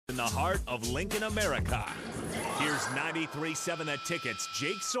the heart of Lincoln, America. Here's 93.7 The Ticket's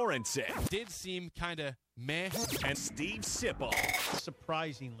Jake Sorensen. Did seem kind of meh. And Steve Sipple.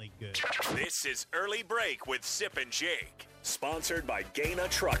 Surprisingly good. This is Early Break with Sip and Jake. Sponsored by Gaina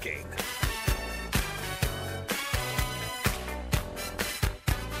Trucking.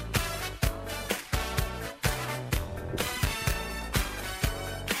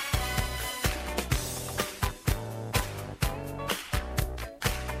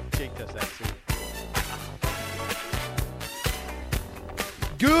 Jake does that too.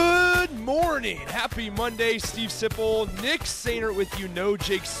 Good morning. Happy Monday. Steve Sipple, Nick Sainert with you. No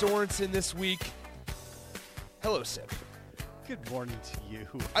Jake Sorensen this week. Hello, Sip. Good morning to you.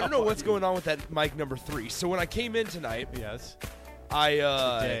 I don't know what's going on with that mic number 3. So when I came in tonight, Yes.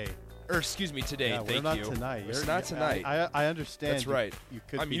 today. Yeah, Thank we're not you. tonight. We're not tonight. I understand. That's right. You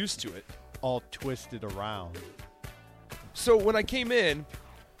could I'm be used to it. all twisted around. So when I came in,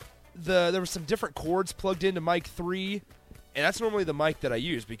 there were some different cords plugged into mic 3, and that's normally the mic that I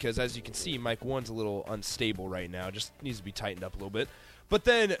use because, as you can see, mic 1's a little unstable right now. Just needs to be tightened up a little bit. But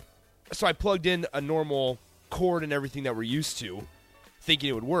then, so I plugged in a normal cord and everything that we're used to, thinking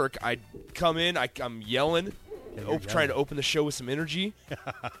it would work. I come in, I'm yelling, trying to open the show with some energy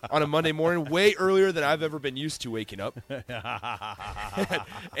on a Monday morning, way earlier than I've ever been used to waking up.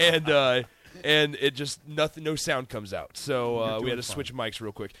 And it just no sound comes out. So we had to switch mics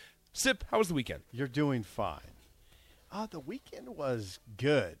real quick. Sip, how was the weekend? You're doing fine. The weekend was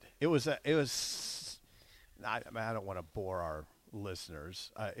good. It was. I don't want to bore our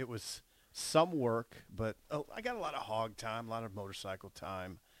listeners. It was some work, but I got a lot of hog time, a lot of motorcycle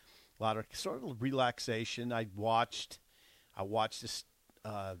time, a lot of sort of relaxation. I watched this,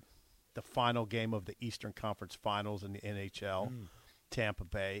 the final game of the Eastern Conference Finals in the NHL. Tampa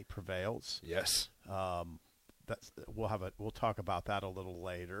Bay prevails. Yes. We'll talk about that a little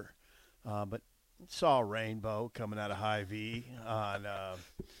later. But saw a rainbow coming out of Hy-Vee on.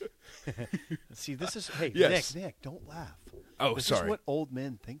 See, this is Yes. Nick, don't laugh. Oh, this sorry. is what old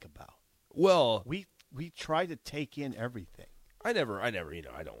men think about. Well, We try to take in everything. I never, I'm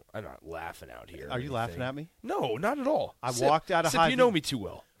not laughing out here. Are you laughing at me? No, not at all. I Sip, walked out of Sip, Hy-Vee. you know me too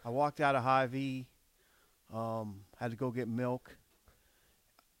well. I walked out of Hy-Vee, had to go get milk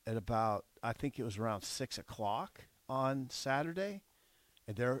at about, I think it was around 6 o'clock on Saturday,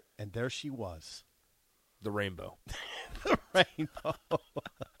 and there she was. The rainbow. The rainbow.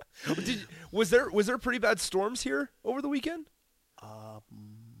 Was there pretty bad storms here over the weekend?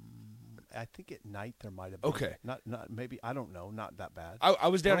 I think at night there might have been. Okay. Not maybe, I don't know, not that bad. I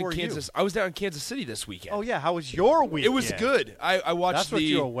was down Where in were Kansas. you? I was down in Kansas City this weekend. Oh yeah, how was your weekend? It was good. I watched That's what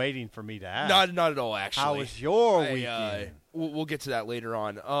you were waiting for me to ask. Not at all, actually. How was your weekend? We'll get to that later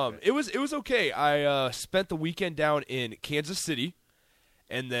on. It was okay. I spent the weekend down in Kansas City,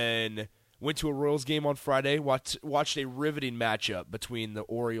 and then went to a Royals game on Friday. Watched a riveting matchup between the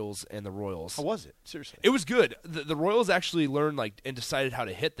Orioles and the Royals. How was it? Seriously. It was good. The Royals actually learned and decided how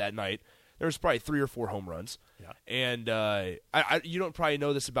to hit that night. There was probably 3 or 4 home runs. Yeah. And you don't probably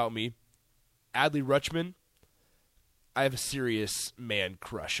know this about me. Adley Rutschman, I have a serious man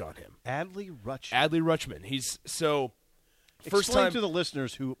crush on him. Adley Rutschman. Adley Rutschman. He's so first Explain time to the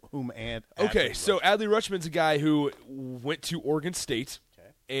listeners whom and Okay, so Adley Rutschman's a guy who went to Oregon State.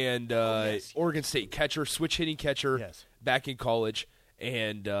 And yes. Oregon State catcher, switch hitting catcher, Yes. back in college.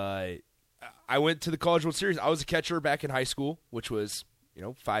 And I went to the College World Series. I was a catcher back in high school, which was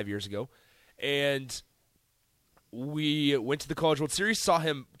 5 years ago. And we went to the College World Series, saw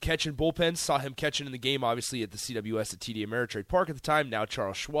him catching bullpens, saw him catching in the game, obviously, at the CWS at TD Ameritrade Park at the time, now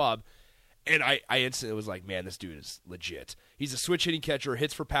Charles Schwab. And I instantly was like, man, this dude is legit. He's a switch-hitting catcher,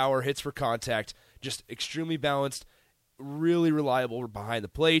 hits for power, hits for contact, just extremely balanced, really reliable behind the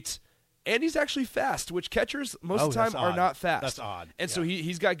plate. And he's actually fast, which catchers most of the time are not fast. That's odd. And so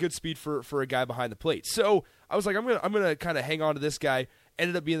he's got good speed for a guy behind the plate. So I was like, I'm gonna kind of hang on to this guy.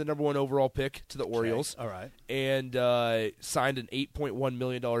 Ended up being the number 1 overall pick to the Orioles. All right. And signed an $8.1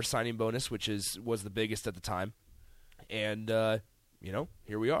 million signing bonus, which was the biggest at the time. And here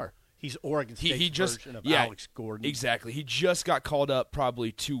we are. He's Oregon State's version of Alex Gordon. Exactly. He just got called up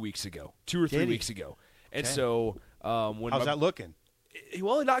probably 2 weeks ago, 2 or 3 weeks ago. And so when how's that looking?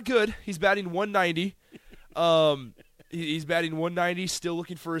 Well, not good. He's batting 190. He's batting 190, still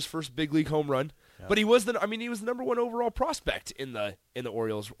looking for his first big league home run. Yeah. But he was the number 1 overall prospect in the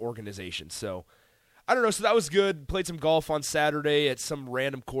Orioles organization. So I don't know. So that was good. Played some golf on Saturday at some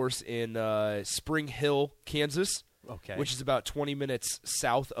random course in Spring Hill, Kansas. Okay. Which is about 20 minutes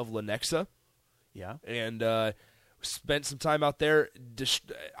south of Lenexa. Yeah. And spent some time out there.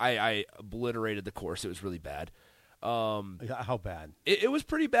 I obliterated the course. It was really bad. How bad? It was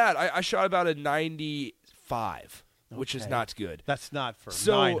pretty bad. I shot about a 95, which is Okay. not good. That's not for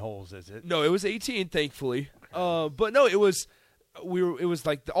So- 9 holes, is it? No, it was 18, thankfully. But no, it was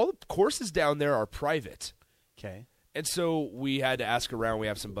like all the courses down there are private. Okay. And so we had to ask around. We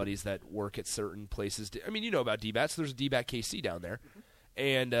have some buddies that work at certain places. I mean, you know about DBAT. So there's a DBAT KC down there.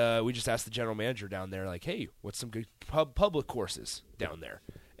 And we just asked the general manager down there, like, hey, what's some good public courses down there?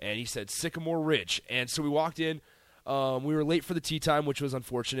 And he said Sycamore Ridge. And so we walked in. We were late for the tee time, which was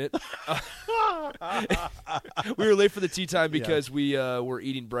unfortunate. We were late for the tee time because we were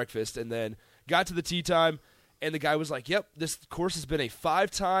eating breakfast. And then got to the tee time, and the guy was like, yep, this course has been a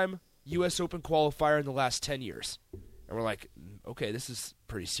 5-time U.S. Open qualifier in the last 10 years. And we're like, okay, this is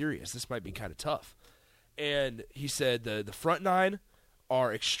pretty serious. This might be kind of tough. And he said the front 9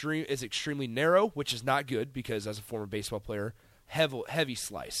 is extremely narrow, which is not good because as a former baseball player, heavy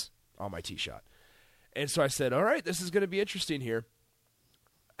slice on my tee shot. And so I said, all right, this is going to be interesting here.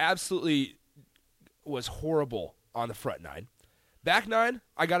 Absolutely was horrible on the front 9. Back 9,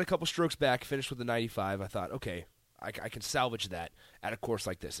 I got a couple strokes back, finished with a 95. I thought, okay, I can salvage that at a course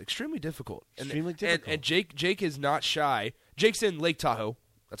like this. Extremely difficult. Extremely difficult. And Jake is not shy. Jake's in Lake Tahoe.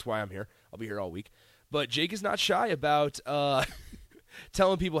 That's why I'm here. I'll be here all week. But Jake is not shy about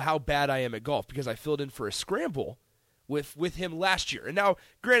telling people how bad I am at golf because I filled in for a scramble with him last year. And now,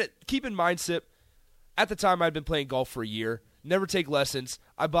 granted, keep in mind, Sip, at the time I'd been playing golf for a year. Never take lessons.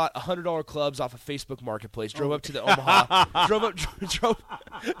 I bought $100 clubs off of Facebook Marketplace. Drove up to the Omaha.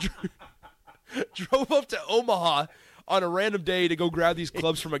 drove up to Omaha on a random day to go grab these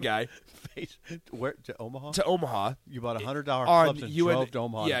clubs from a guy. Where to Omaha? To Omaha. You bought $100 clubs and drove to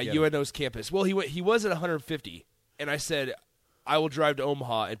Omaha. Yeah, to get 'em. UNO's campus. Well, he was at $150, and I said, I will drive to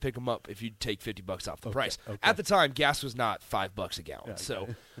Omaha and pick him up if you take $50 off the price. Okay. At the time, gas was not $5 a gallon, so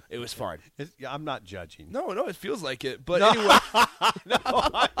it was fine. Yeah, I'm not judging. No, it feels like it. But anyway,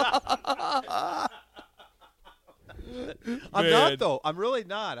 I'm Man. not though. I'm really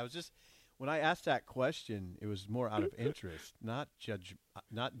not. I was just when I asked that question, it was more out of interest, not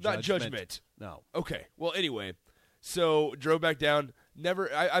judgment. No. Okay. Well, anyway, so drove back down.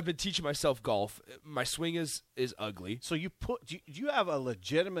 I've been teaching myself golf. My swing is ugly. So do you have a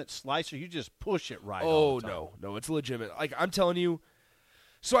legitimate slice, or you just push it right? Oh all the time? no, it's legitimate. Like I'm telling you.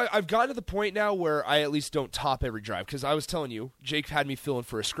 So I've gotten to the point now where I at least don't top every drive because I was telling you, Jake had me filling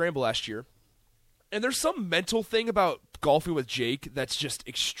for a scramble last year, and there's some mental thing about golfing with Jake that's just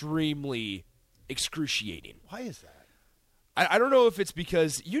extremely excruciating. Why is that? I don't know if it's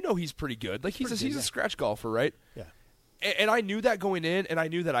because he's pretty good. Like he's a scratch golfer, right? Yeah. And I knew that going in, and I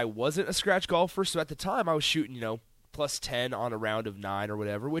knew that I wasn't a scratch golfer. So at the time, I was shooting, plus 10 on a round of 9 or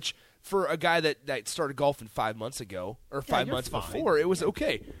whatever, which for a guy that started golfing 5 months ago or 5 months fine. before, it was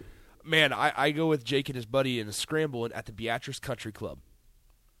okay. Man, I go with Jake and his buddy in a scramble at the Beatrice Country Club.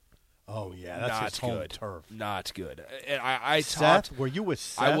 Oh yeah, that's Not his home good. turf. Not good. And I Seth, talked. were you with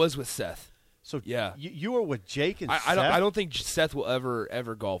Seth? I was with Seth. So yeah. you were with Jake and Seth. I don't think Seth will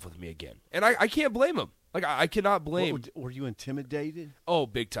ever golf with me again, and I can't blame him. Like I cannot blame. Were you intimidated? Oh,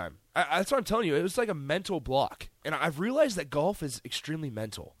 big time. That's what I'm telling you. It was like a mental block, and I've realized that golf is extremely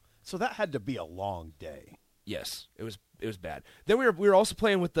mental. So that had to be a long day. Yes, it was bad. Then we were also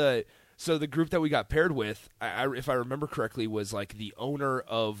playing with the group that we got paired with. If I remember correctly, was like the owner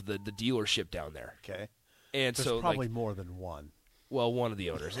of the dealership down there. Okay. And There's so probably more than one. Well, one of the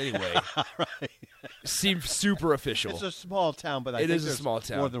owners anyway. Right. Seemed super official. It's a small town, but I It think is a there's small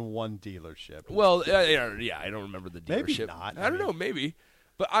town. more than one dealership. Well, yeah, I don't remember the Maybe dealership. not. I don't know, maybe.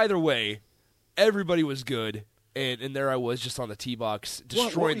 But either way, everybody was good, and there I was just on the tee box, What were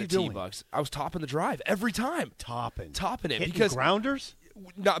destroying you the tee doing? box. I was topping the drive every time. Topping Topping it Hitting because grounders.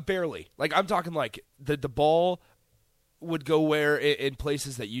 not barely. Like I'm talking like the ball would go where in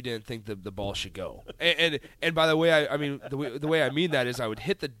places that you didn't think the ball should go. And by the way, I mean the way I mean that is I would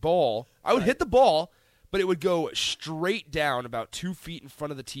hit the ball. I would hit the ball, but it would go straight down about 2 feet in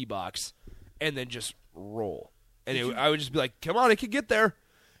front of the tee box, and then just roll. And I would just be like, "Come on, it can get there.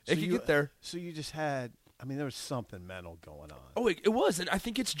 It can get there." So you just had. I mean, there was something mental going on. Oh, it was, and I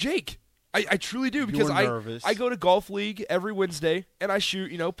think it's Jake. I truly do because were nervous. I go to Golf League every Wednesday and I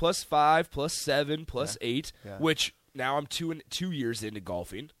shoot +5, +7, +8, Yeah. which now I'm 2 years into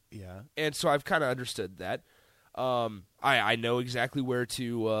golfing, Yeah. and so I've kind of understood that. I know exactly where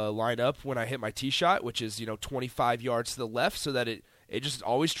to line up when I hit my tee shot, which is 25 yards to the left, so that it just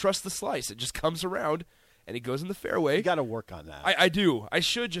always trusts the slice. It just comes around and it goes in the fairway. You got to work on that. I do. I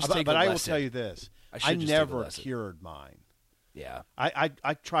should just take a But I will lesson. tell you this: I I should just take a never lesson. cured mine. Yeah.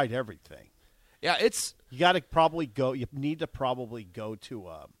 I tried everything. Yeah, it's You got to probably go. You need to probably go to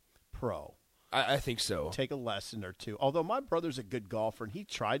a pro. I think so. Take a lesson or two. Although my brother's a good golfer, and he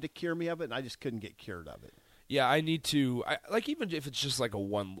tried to cure me of it, and I just couldn't get cured of it. Yeah, I need to. Like even if it's just like a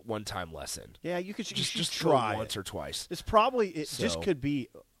one-time lesson. Yeah, you could Just try once it. or twice. It's probably just So- could be.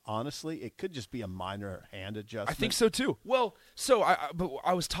 Honestly, it could just be a minor hand adjustment. I think so too. Well, so but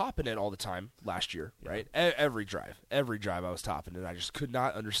I was topping it all the time last year, right? Every drive I was topping it. I just could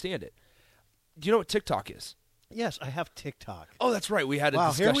not understand it. Do you know what TikTok is? Yes, I have TikTok. Oh, that's right. We had a Wow,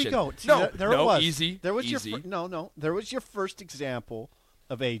 discussion. here we go. See, No, there no, it was. easy. There was easy. no. There was your first example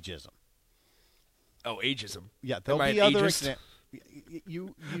of ageism. Oh, ageism. Yeah, there'll Am I be an other ageist?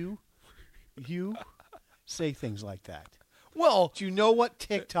 You say things like that. Well, Do you know what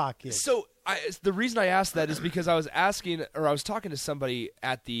TikTok is? so the reason I asked that is because I was talking to somebody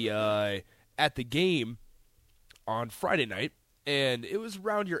at the game on Friday night, and it was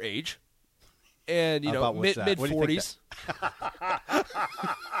around your age, and you know, About what's that? mid What do you think 40s.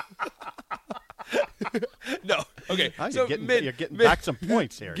 No, okay. Oh, so you're getting back some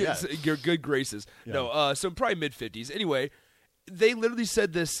points here. Get Yes. your good graces. Yeah. No, so probably mid 50s. Anyway, they literally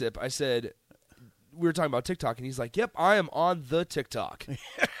said this, Sip. I said, we were talking about TikTok, and he's like, "Yep, I am on the TikTok."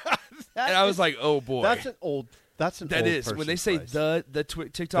 And I was like, "Oh boy, That's an old. that is when they say phrase. the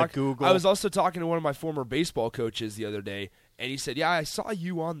TikTok." The Google. I was also talking to one of my former baseball coaches the other day, and he said, "Yeah, I saw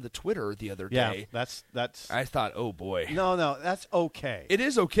you on the Twitter the other Yeah, day." that's. I thought, "Oh boy, No, that's okay. it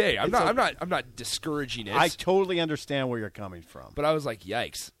is okay." I'm It's not. okay. I'm not discouraging it. I totally understand where you're coming from. but I was like,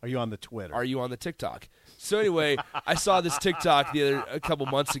 "Yikes." Are you on the Twitter? Are you on the TikTok? So anyway, I saw this TikTok a couple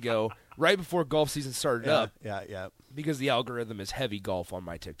months ago, right before golf season started up, Yeah. because the algorithm is heavy golf on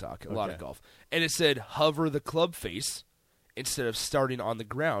my TikTok, a lot of Okay. golf, and it said hover the club face instead of starting on the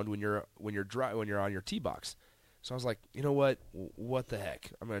ground when you're on your tee box. So I was like, you know what? What the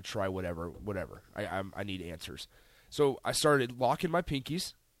heck? I'm gonna try whatever. I need answers. So I started locking my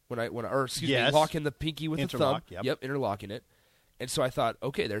pinkies Yes. locking the pinky with the thumb. Interlock, yep. Interlocking it. And so I thought,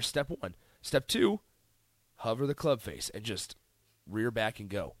 okay, there's step one. Step two, hover the club face and just rear back and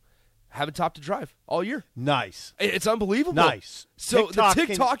go. Haven't topped a drive all year. Nice. It's unbelievable. Nice. So TikTok the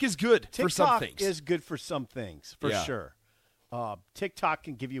TikTok is good for some TikTok things. is good for some things, for Yeah. sure. TikTok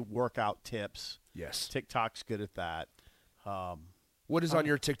can give you workout tips. Yes. TikTok's good at that. What is on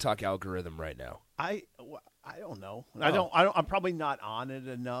your TikTok algorithm right now? I don't know. Oh. I'm probably not on it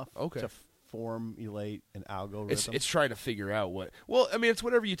enough Okay. to formulate an algorithm. It's trying to figure out what. Well, I mean, it's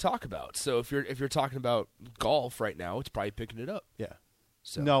whatever you talk about. So if you're talking about golf right now, it's probably picking it up. yeah.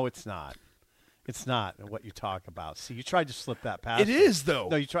 So. No, it's not. It's not what you talk about. See, you tried to slip that past. It me. is though.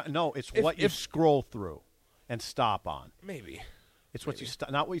 No, you try. No, it's If- what you if- scroll through and stop on. Maybe It's what you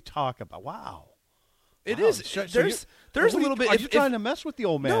not what you talk about. Wow. it Wow. is. So There's what a are you- little bit. Are if- you if- trying to mess with the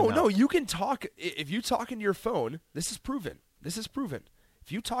old man? No, now? no, you can talk. If you talk into your phone, this is proven.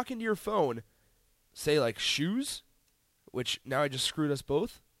 If you talk into your phone, say like shoes, which now I just screwed us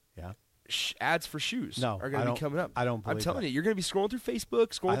both. Yeah. Ads for shoes No, are I going to don't- be coming up. I don't I'm believe telling that. you, you're going to be scrolling through Facebook,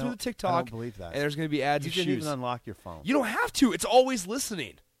 scrolling through the TikTok. I don't believe that. And there's going to be ads You of didn't shoes. even unlock your phone. You don't have to. It's always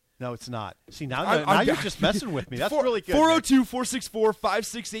listening. No, it's not. See, now, I'm- now I'm- you're just messing with me. That's really good. Nick.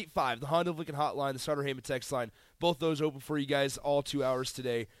 402-464-5685, the Honda of Lincoln hotline, the Sutter Heyman text line. Both those open for you guys all 2 hours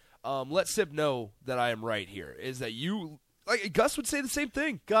today. Let Sip know that I am right here. Is that you? Like Gus would say the same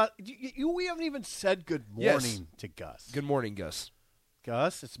thing. Gus, we haven't even said good morning to Gus. Good morning, Gus.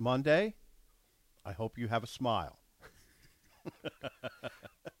 Gus, it's Monday. I hope you have a smile.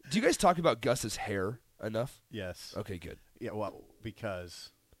 Do you guys talk about Gus's hair enough? Yes. Okay, good. Yeah, well,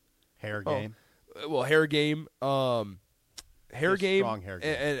 because hair game. Well, hair game. Hair Yes, game. strong hair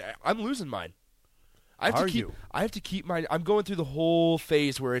game. And I'm losing mine. I have Are to keep. you? I have to keep mine. I'm going through the whole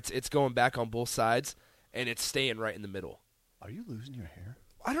phase where it's going back on both sides, and it's staying right in the middle. Are you losing your hair?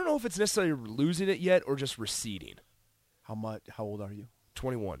 I don't know if it's necessarily losing it yet or just receding. How much? How old are you?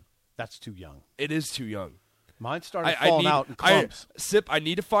 21. That's too young. It is too young. Mine started falling out in clumps Sip, I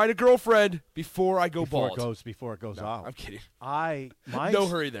need to find a girlfriend before I go before bald. it goes No, out. I'm kidding. No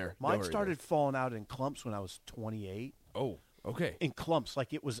hurry there. No Mine hurry started falling out in clumps when I was 28. Oh, okay. In clumps,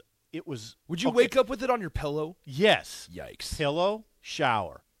 like it was. Would you okay, wake up with it on your pillow? Yes. Yikes. Pillow,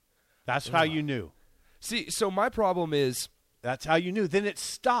 shower. That's how you knew. See, so my problem is That's how you knew. Then it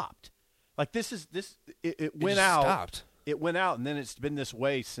stopped. Like it went just out. stopped. It went out, and then it's been this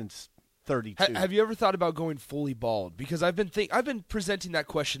way since 32. Have you ever thought about going fully bald? Because I've been presenting that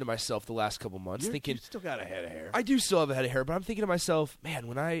question to myself the last couple months, thinking you still got a head of hair. I do still have a head of hair, but I'm thinking to myself, man,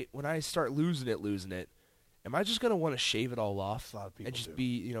 when I start losing it, am I just gonna want to shave it all off A lot of people and just do.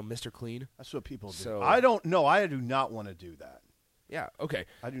 be Mr. Clean? That's what people do. So- I don't know. I do not want to do that. Yeah. Okay.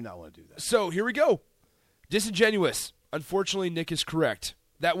 I do not want to do that. So here we go. Disingenuous. Unfortunately, Nick is correct.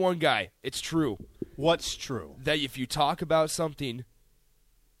 That one guy. It's true What's true? that if you talk about something,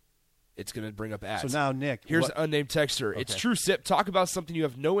 it's going to bring up ads. So now, Nick, Here's what- an unnamed texter. It's Okay. true, Sip. Talk about something you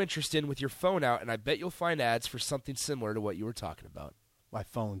have no interest in with your phone out, and I bet you'll find ads for something similar to what you were talking about. my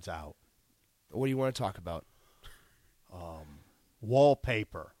phone's out. What do you want to talk about?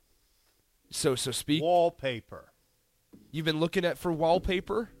 Wallpaper. So speak. Wallpaper. You've been looking at for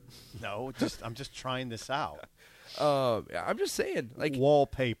wallpaper? No, I'm just trying this out. I'm just saying, like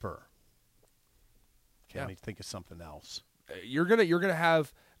Wallpaper. Okay, Yeah. let me think of something else. you're gonna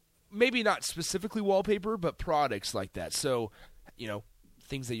have maybe not specifically wallpaper, but products like that. So,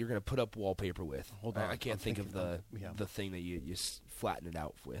 things that you're gonna put up wallpaper with. Hold on, I can't I'm think of thinking, yeah. the thing that you flatten it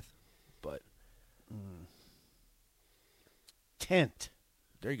out with, but Tent.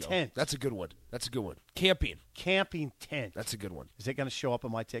 there you go. Tent. That's a good one. Camping. Camping tent. That's a good one. Is it going to show up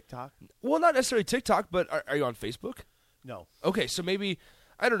on my TikTok? Well, not necessarily TikTok, but are you on Facebook? No. Okay, so maybe,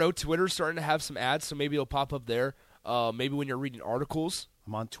 I don't know, Twitter's starting to have some ads, so maybe it'll pop up there. Maybe when you're reading articles.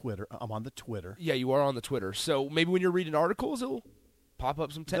 I'm on Twitter. I'm on the Twitter. Yeah, you are on the Twitter. So maybe when you're reading articles, it'll pop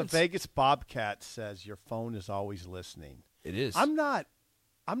up some The tents. Vegas Bobcat says your phone is always listening. It is. I'm not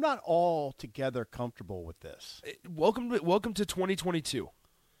altogether comfortable with this. Welcome to 2022.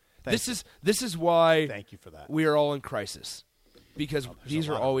 Thank you. This is why Thank you for that. we are all in crisis, because there's these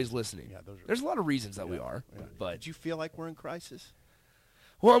a are lot of always listening. Yeah, those are- There's a lot of reasons that we are, Yeah. but Did you feel like we're in crisis?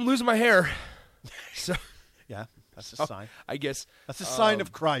 well, I'm losing my hair, so Yeah, that's a sign. I guess That's a sign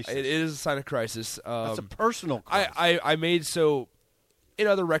of crisis. It is a sign of crisis. That's a personal crisis. I made so in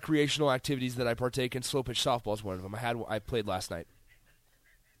other recreational activities that I partake in, slow pitch softball is one of them. I played last night,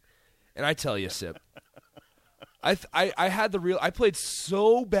 and I tell you, Sip, I had the real. I played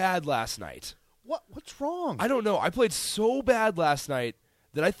so bad last night. What's wrong? I don't know. I played so bad last night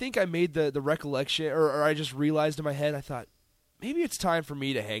that I think I made the recollection, or I just realized in my head. I thought maybe it's time for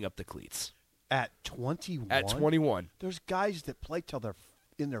me to hang up the cleats At 21? at 21, There's guys that play till they're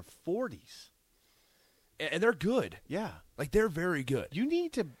in their 40s. and they're good. Yeah. Like they're very good. You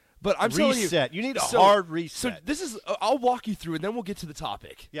need to But I'm telling you, reset. You need a so- hard So reset. this is. I'll walk you through, and then we'll get to the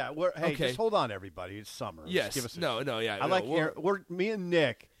topic. Hey, Okay. just hold on, everybody. It's summer. Just Yes. give us a- Yeah. I like hearing. Me and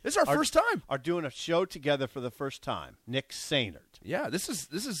Nick. This is our first time. Are doing a show together for the first time. Nick Sainert Yeah. This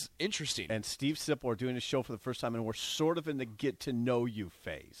is interesting. and Steve Sipple are doing a show for the first time, and we're sort of in the get to know you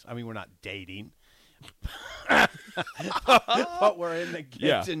phase. I mean, we're not dating, but we're in the get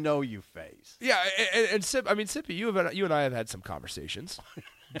Yeah. to know you phase. Yeah, and Sip. I mean, Sippy, you and I have had some conversations,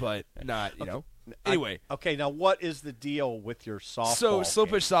 but not Anyway, Okay, now what is the deal with your softball? so slow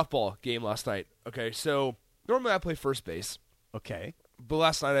game? pitch softball game last night. Okay, so normally I play first base, Okay. but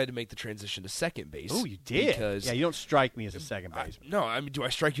last night I had to make the transition to second base. Oh, you did. Because Yeah, you don't strike me as a second baseman. no, I mean, do I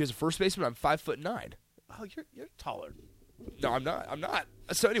strike you as a first baseman? I'm 5'9". Oh, you're taller. No, I'm not.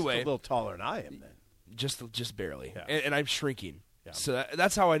 So A anyway, little taller than I am. Then just barely, Yeah. and I'm shrinking. Yeah. So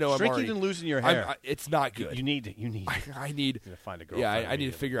that's how I know I'm shrinking already. and losing your hair. It's not good. You need to. I need to find a girlfriend. Yeah, I need to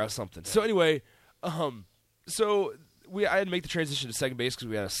immediately. figure out something. So anyway, so I had to make the transition to second base because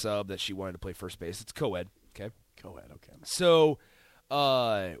we had a sub that she wanted to play first base. It's co-ed, okay? Go ahead. Okay. So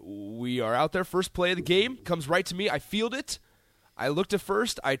we are out there. First play of the game comes right to me. I field it. I look to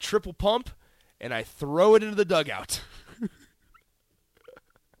first. I triple pump, and I throw it into the dugout.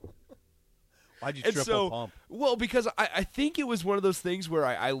 Why'd you And triple so, pump? well, because I think it was one of those things where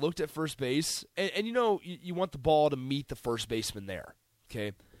I looked at first base, and you want the ball to meet the first baseman there,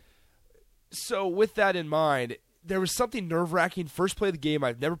 okay? So with that in mind, there was something nerve-wracking. First play of the game,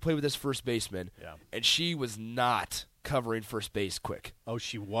 I've never played with this first baseman, Yeah. and she was not covering first base quick. Oh,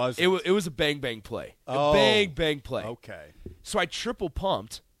 she was. It was a bang-bang play. Oh. A bang-bang play. Okay. So I triple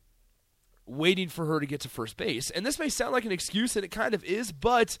pumped, waiting for her to get to first base. And this may sound like an excuse, and it kind of is,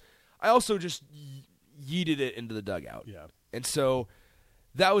 but I also just yeeted it into the dugout. Yeah. And so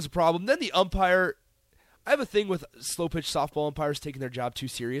that was a problem. Then the umpire, I have a thing with slow pitch softball umpires taking their job too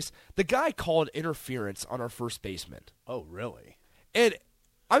serious. The guy called interference on our first baseman. Oh, really? And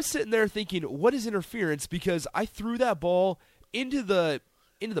I'm sitting there thinking, what is interference? Because I threw that ball into the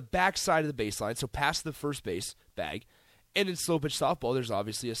backside of the baseline, so past the first base bag. And in slow pitch softball, there's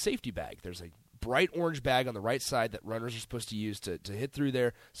obviously a safety bag. There's a bright orange bag on the right side that runners are supposed to use to hit through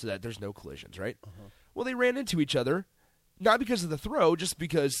there so that there's no collisions, right? Well, they ran into each other, not because of the throw, just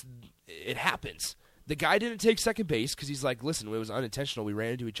because it happens. The guy didn't take second base because he's like, listen, it was unintentional. We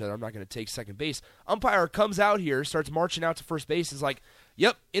ran into each other. I'm not going to take second base. Umpire comes out here, starts marching out to first base, is like,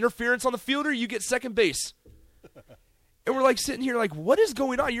 yep, interference on the fielder, you get second base. And we're like sitting here like, what is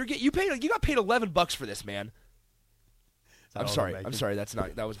going on? You got paid $11 for this, man. I'm sorry.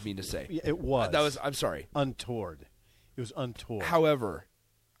 That was mean to say. Yeah, it was. I'm sorry. untoward. It was untoward. However,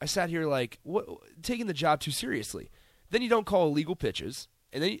 I sat here like taking the job too seriously. Then you don't call illegal pitches,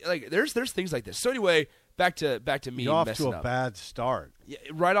 and then like there's things like this. So anyway, back to me. You're off messing to a up. bad start. Yeah,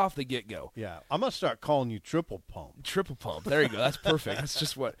 right off the get go. Yeah, I'm gonna start calling you Triple Pump. Triple Pump. There you go. That's perfect. That's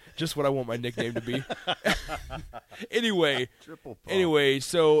just what I want my nickname to be. Anyway. Triple Pump. Anyway,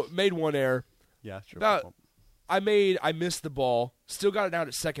 so made one error. Yeah, Triple Pump. I missed the ball. Still got it down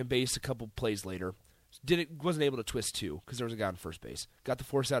at second base a couple plays later. Wasn't able to twist two because there was a guy on first base. Got the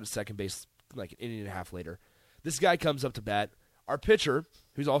force out at second base like an inning and a half later. This guy comes up to bat. Our pitcher,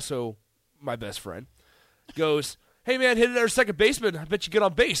 who's also my best friend, goes, "Hey man, hit it at our second baseman. I bet you get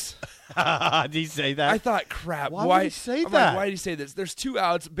on base." Did he say that? I thought, crap. Why would he say I'm that? Like, why did he say this? There's 2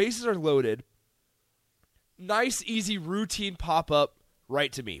 outs. Bases are loaded. Nice, easy, routine pop-up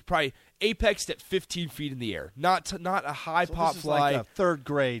right to me. Probably apexed at 15 feet in the air. Not a high So pop this is fly. like a third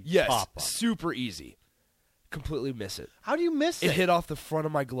grade Yes, pop-up. super easy. Completely miss it. How do you miss It it? hit off the front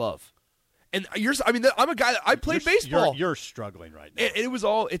of my glove. And I'm a guy that I played baseball. You're struggling right now. And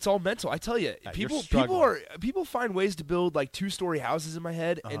it's all mental. I tell you, you're people struggling. find ways to build like 2-story houses in my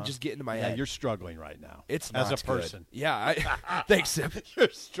head and just get into my Yeah, head. you're struggling right now. It's as not a good. person. Yeah, thanks, Sip. You're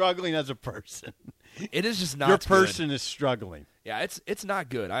struggling as a person. It is just not Your good. person is struggling. Yeah, it's not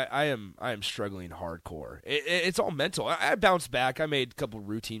good. I am struggling hardcore. It's all mental. I bounced back. I made a couple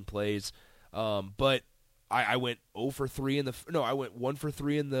routine plays, but I went 0 for 3 I went 1 for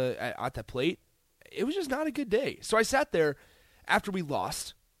 3 at the plate. It was just not a good day. So I sat there after we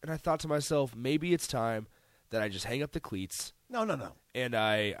lost, and I thought to myself, maybe it's time that I just hang up the cleats. No. And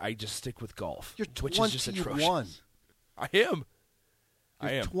I just stick with golf, You're which is just 21. atrocious. I am.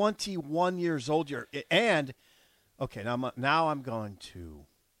 You're 21 years old. Okay. Now I'm going to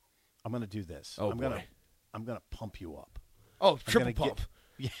do this. Oh, I'm boy. gonna pump you up. Oh, triple gonna pump.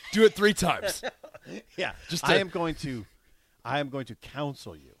 Yeah. Do it 3 times. Yeah. Just I to- am going to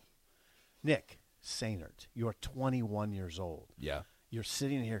counsel you, Nick Sainert. You are 21 years old. Yeah. You're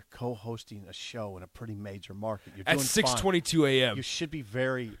sitting here co-hosting a show in a pretty major market. You're At doing fine. 6:22 a.m. You should be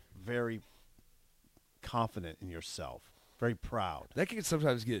very, very confident in yourself. Very proud. That can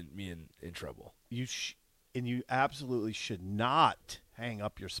sometimes get me in trouble. And you absolutely should not hang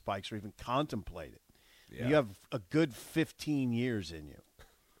up your spikes or even contemplate it. Yeah. You have a good 15 years in you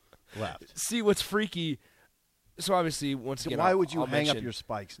left. See, what's freaky, so obviously, once again, Why would you I'll hang mention, up your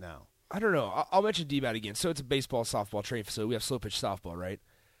spikes now? I don't know. I'll mention DBAT again. So it's a baseball, softball training facility. We have slow pitch softball, right?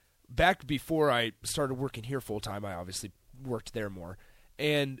 Back before I started working here full time, I obviously worked there more.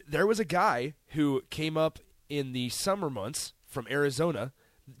 And there was a guy who came up in the summer months from Arizona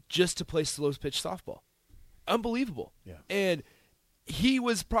just to play slow pitch softball. Unbelievable. Yeah. And he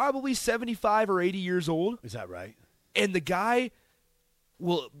was probably 75 or 80 years old. Is that right? And the guy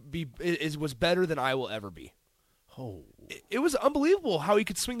was better than I will ever be. Oh, It was unbelievable how he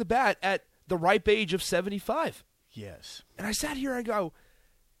could swing the bat at the ripe age of 75. yes. And I sat here and go,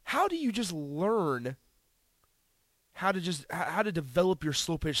 how do you just learn how to develop your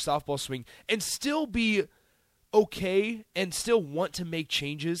slow pitch softball swing and still be okay and still want to make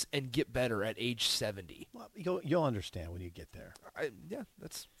changes and get better at age 70? Well, you'll understand when you get there. Yeah,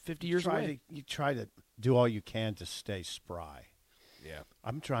 that's 50 years away. You try to do all you can to stay spry. Yeah.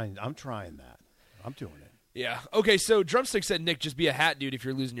 I'm trying that. I'm doing it. Yeah. Okay, so Drumstick said, Nick, just be a hat dude if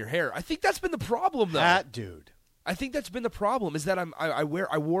you're losing your hair. I think that's been the problem, though. Hat dude. I think that's been the problem is that I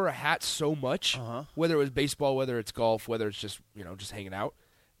wore a hat so much, whether it was baseball, whether it's golf, whether it's just just hanging out,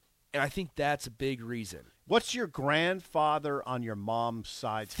 and I think that's a big reason. What's your grandfather on your mom's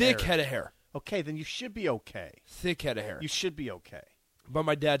side? Thick head of hair. Okay, then you should be okay. Thick head of hair. You should be okay. But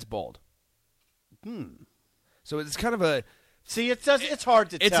my dad's bald. So it's kind of a See, it's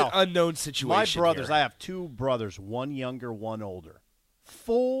hard to it's tell. an unknown situation. My brothers, here. I have 2 brothers, one younger, one older.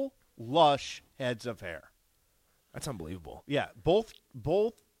 Full, lush heads of hair. That's unbelievable. Yeah, both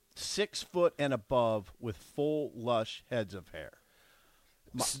 6 foot and above with full, lush heads of hair.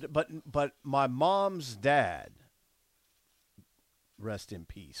 But my mom's dad, rest in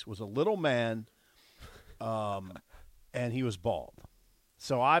peace, was a little man, and he was bald.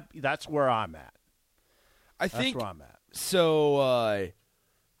 So that's where I'm at. I think That's where I'm at. so.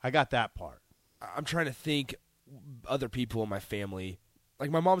 I got that part. I'm trying to think other people in my family,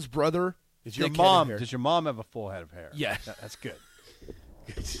 like my mom's brother. Does your thick head of mom? hair. Does your mom have a full head of hair? Yeah. That's good.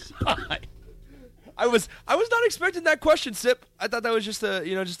 I was not expecting that question, Sip. I thought that was just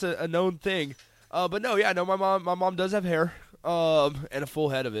a known thing. But no, yeah, no, my mom does have hair, and a full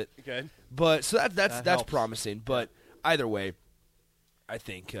head of it. Okay. But so that's helps. promising. But either way, I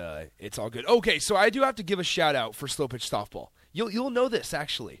think it's all good. Okay, so I do have to give a shout out for slow pitch softball. You'll know this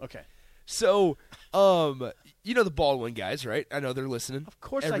actually. Okay. So, you know the Baldwin guys, right? I know they're listening. Of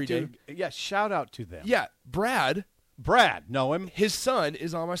course every I do. day. Yeah, shout out to them. Yeah, Brad, know him? his son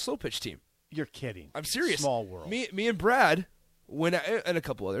is on my slow pitch team. You're kidding. I'm serious. Small world. Me and Brad went out, and a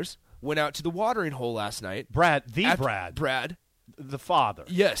couple others went out to the watering hole last night. Brad, Brad, the father.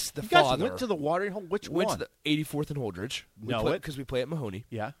 yes, the You guys father. went to the watering hole? Which went one? to the 84th and Holdridge. Know it? Because we play at Mahoney.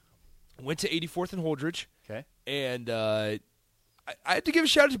 Yeah. Went to 84th and Holdridge. Okay. And I had to give a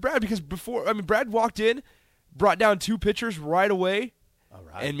shout out to Brad because Brad walked in, brought down 2 pitchers right away. All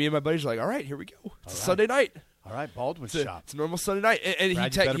right. And me and my buddies were like, all right, here we go. It's right. Sunday night. All right, Baldwin It's a shop. normal Sunday night. And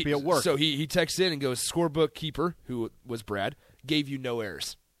Brad, you better be at work. So he texts in and goes, scorebook keeper, who was Brad, gave you no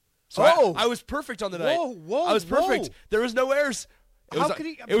errors. So Oh! I was perfect on the night. Whoa, I was perfect. whoa. There was no errors. It How was could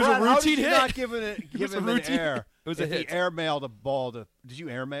he? it was Brad, a how routine is he hit. not giving It was give a him an routine- air? it was a if hit. He airmailed a ball to. Did you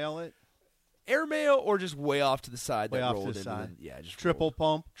airmail it? Airmail or just way off to the side. Way that off to rolled the into side. Yeah, just Triple rolled.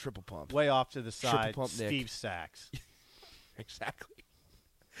 pump. Triple pump. Way off to the side. pump Nick. Steve Sachs. Exactly.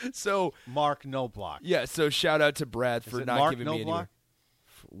 So Mark Noblock. yeah, so shout out to Brad for it not Mark giving me Noblock? any.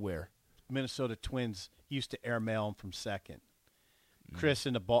 Where? Minnesota Twins used to airmail him from second. Chris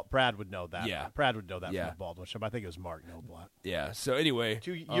and Brad would know that. Yeah. Brad would know that Yeah. from the Baldwin show. But I think it was Mark Noblock. Yeah. So anyway,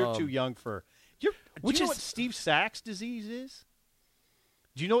 You're too young for. Do which you know is- what Steve Sachs disease is?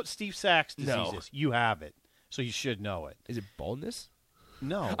 Do you know what Steve Sachs disease No. is? You have it, so you should know it. Is it baldness?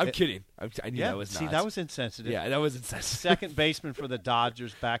 No, I'm kidding. I knew Yeah, that was see, not. that was insensitive. Yeah, that was insensitive. Second baseman for the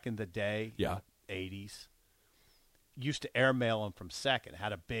Dodgers back in the day. Yeah. 80s. Used to airmail him from second.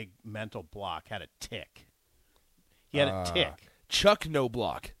 Had a big mental block. Had a tick. He had a tick. Chuck No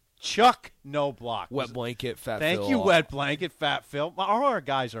Block. Chuck No Block. Wet blanket. Fat. Thank Phil. you, Wet Blanket, Fat Phil. All our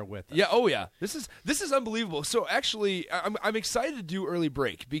guys are with us. Yeah. Oh yeah. This is unbelievable. So actually, I'm excited to do early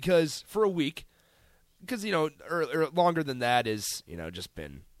break because for a week, because longer than that is just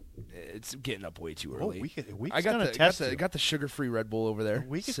been. It's getting up way too early. Week's I got gonna the test you. got the sugar-free Red Bull over there.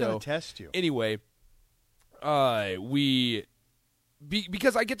 Week is so, going to test you. Anyway,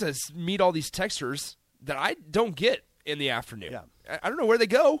 because I get to meet all these texters that I don't get in the afternoon. Yeah. I don't know where they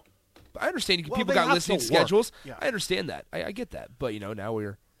go. But I understand people they got have listening to work. schedules. Yeah. I understand that. I get that. But now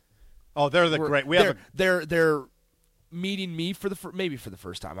we're Oh, they're the great. We have they're meeting me for maybe for the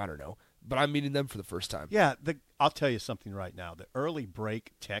first time. I don't know, but I'm meeting them for the first time. Yeah, I'll tell you something right now. The early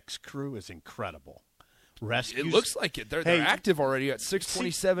break text crew is incredible. Rescues. It looks like it. They're active already at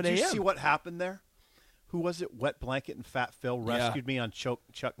 6:27 a.m. Did you see what happened there? Who was it? Wet Blanket and Fat Phil rescued me on Chuck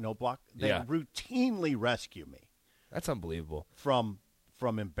No Block. They Yeah. routinely rescue me That's unbelievable. from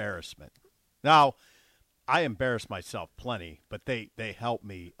embarrassment. Now, I embarrass myself plenty, but they help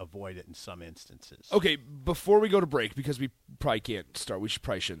me avoid it in some instances. Okay, before we go to break, because we probably can't start. We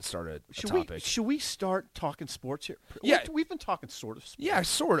shouldn't start a topic. Should we start talking sports here? Yeah. We've been talking sort of sports. Yeah,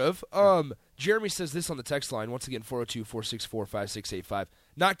 sort of. Jeremy says this on the text line. Once again, 402-464-5685.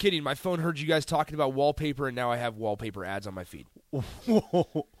 Not kidding. My phone heard you guys talking about wallpaper, and now I have wallpaper ads on my feed.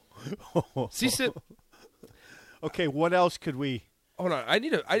 C-SIP. Okay, what else could we? Hold on.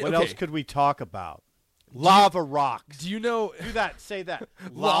 What else could we talk about? Lava rocks. Do you know? Do that. Say that.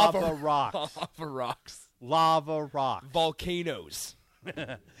 Lava rocks. Lava rocks. Lava rocks. Volcanoes.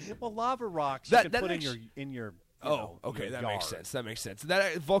 Well, lava rocks That- you that can put actually- in your. Okay, your that yard. makes sense. That makes sense.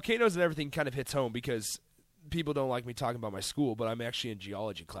 That volcanoes and everything kind of hits home because people don't like me talking about my school, but I'm actually in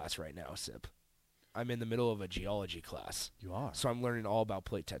geology class right now, Sip. I'm in the middle of a geology class. You are. So I'm learning all about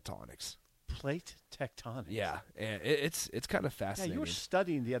plate tectonics. Plate tectonics. Yeah, and it's kind of Yeah, fascinating. you were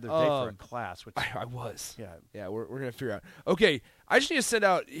studying the other day for a class. Which I was. Yeah. We're gonna figure out. Okay, I just need to send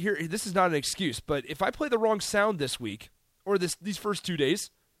out here. This is not an excuse, but if I play the wrong sound this week or these first 2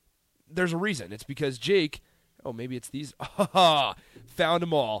 days, there's a reason. It's because Jake. Oh, maybe it's these. Found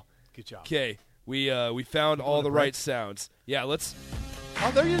them all. Good job. Okay, we found all the right sounds. Yeah, let's. Oh,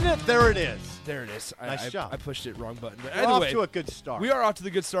 there it is. There it is. Nice job. I pushed it wrong button. But We're anyway, off to a good start. we are off to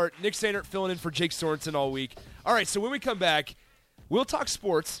the good start. Nick Sainert filling in for Jake Sorensen all week. All right, so when we come back, we'll talk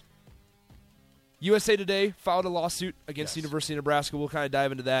sports. USA Today filed a lawsuit against the University of Nebraska. We'll kind of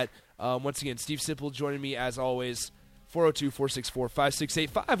dive into that. Once again, Steve Sipple joining me as always.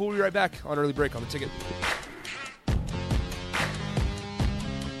 402-464-5685. We'll be right back on Early Break on the Ticket.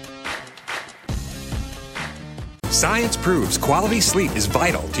 Science proves quality sleep is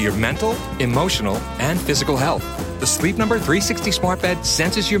vital to your mental, emotional, and physical health. The Sleep Number 360 smart bed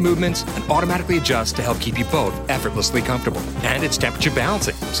senses your movements and automatically adjusts to help keep you both effortlessly comfortable. And it's temperature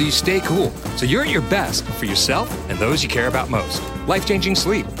balancing, so you stay cool. So you're at your best for yourself and those you care about most. Life-changing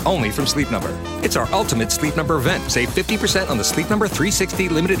sleep, only from Sleep Number. It's our ultimate Sleep Number event. Save 50% on the Sleep Number 360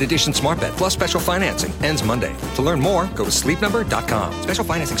 limited edition smart bed, plus special financing. Ends Monday. To learn more, go to sleepnumber.com. Special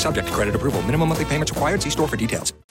financing subject to credit approval. Minimum monthly payments required. See store for details.